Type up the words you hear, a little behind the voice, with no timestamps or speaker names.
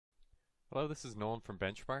Hello, this is Nolan from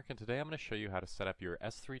Benchmark, and today I'm going to show you how to set up your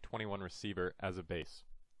S321 receiver as a base.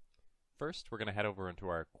 First, we're going to head over into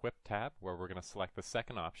our Equip tab, where we're going to select the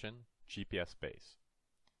second option, GPS Base.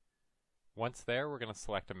 Once there, we're going to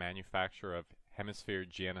select a manufacturer of Hemisphere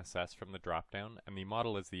GNSS from the dropdown, and the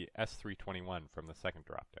model is the S321 from the second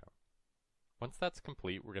dropdown. Once that's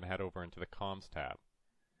complete, we're going to head over into the Comms tab.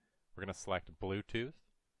 We're going to select Bluetooth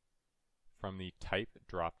from the Type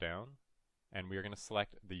dropdown, and we are going to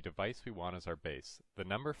select the device we want as our base. The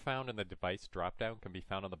number found in the device dropdown can be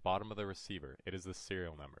found on the bottom of the receiver. It is the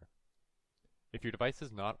serial number. If your device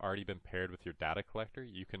has not already been paired with your data collector,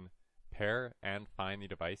 you can pair and find the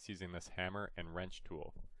device using this hammer and wrench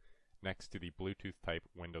tool next to the Bluetooth type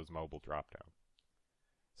Windows Mobile dropdown.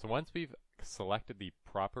 So once we've selected the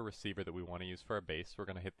proper receiver that we want to use for our base, we're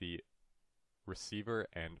going to hit the receiver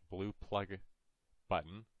and blue plug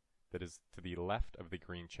button that is to the left of the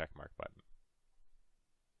green checkmark button.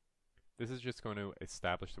 This is just going to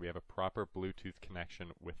establish that we have a proper Bluetooth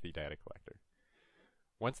connection with the data collector.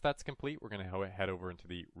 Once that's complete, we're going to head over into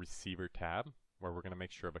the receiver tab, where we're going to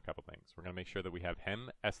make sure of a couple things. We're going to make sure that we have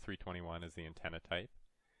Hem S321 as the antenna type,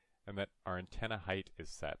 and that our antenna height is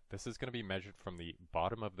set. This is going to be measured from the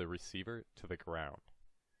bottom of the receiver to the ground.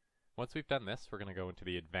 Once we've done this, we're going to go into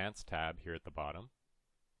the Advanced tab here at the bottom,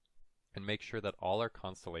 and make sure that all our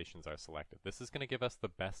constellations are selected. This is going to give us the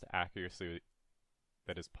best accuracy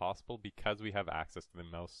that is possible because we have access to the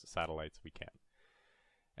most satellites we can.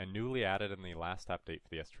 And newly added in the last update for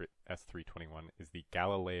the S321 is the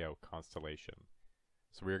Galileo constellation.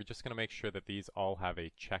 So we're just going to make sure that these all have a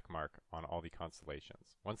check mark on all the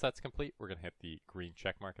constellations. Once that's complete, we're going to hit the green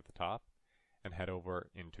check mark at the top and head over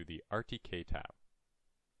into the RTK tab.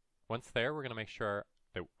 Once there, we're going to make sure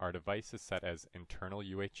that our device is set as Internal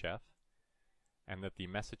UHF and that the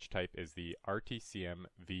message type is the RTCM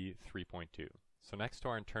v3.2. So next to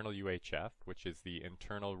our internal UHF, which is the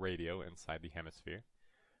internal radio inside the hemisphere,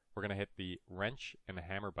 we're going to hit the wrench and the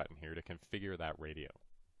hammer button here to configure that radio.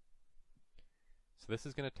 So this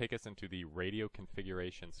is going to take us into the radio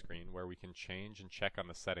configuration screen, where we can change and check on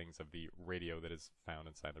the settings of the radio that is found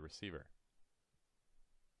inside the receiver.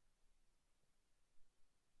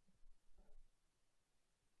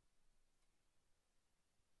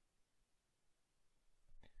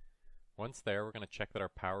 Once there, we're going to check that our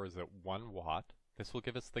power is at 1 watt. This will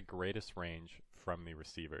give us the greatest range from the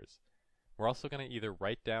receivers. We're also going to either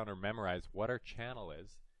write down or memorize what our channel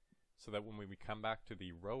is, so that when we come back to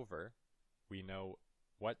the rover, we know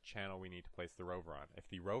what channel we need to place the rover on. If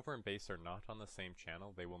the rover and base are not on the same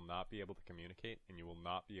channel, they will not be able to communicate, and you will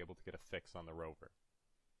not be able to get a fix on the rover.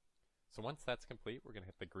 So once that's complete, we're going to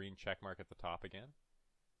hit the green check mark at the top again.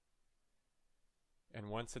 And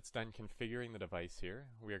once it's done configuring the device here,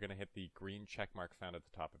 we are going to hit the green check mark found at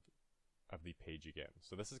the top of the page again.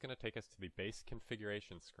 So this is going to take us to the base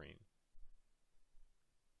configuration screen.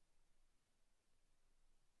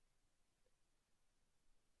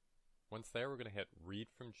 Once there, we're going to hit read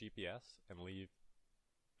from GPS and leave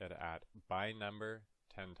it at by number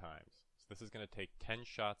 10 times. So this is going to take 10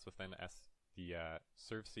 shots within the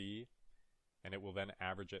SurvCE, and it will then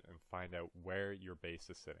average it and find out where your base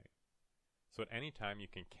is sitting. So at any time you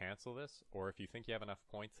can cancel this, or if you think you have enough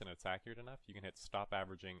points and it's accurate enough, you can hit stop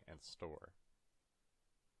averaging and store.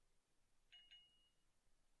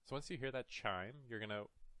 So once you hear that chime, you're going to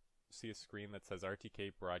see a screen that says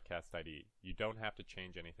RTK broadcast ID. You don't have to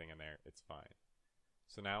change anything in there, it's fine.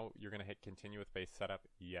 So now you're going to hit continue with base setup,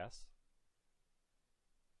 yes.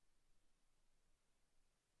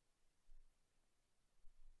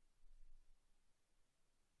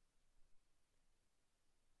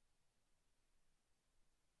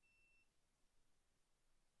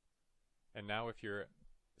 And now if you're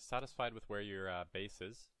satisfied with where your base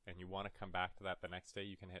is and you want to come back to that the next day,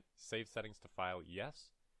 you can hit save settings to file,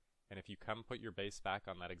 yes. And if you come put your base back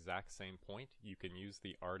on that exact same point, you can use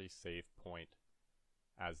the already saved point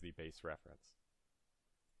as the base reference.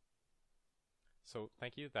 So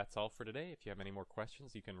thank you, that's all for today. If you have any more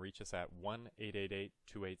questions, you can reach us at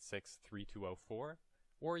 1-888-286-3204,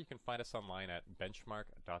 or you can find us online at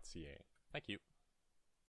benchmark.ca. Thank you.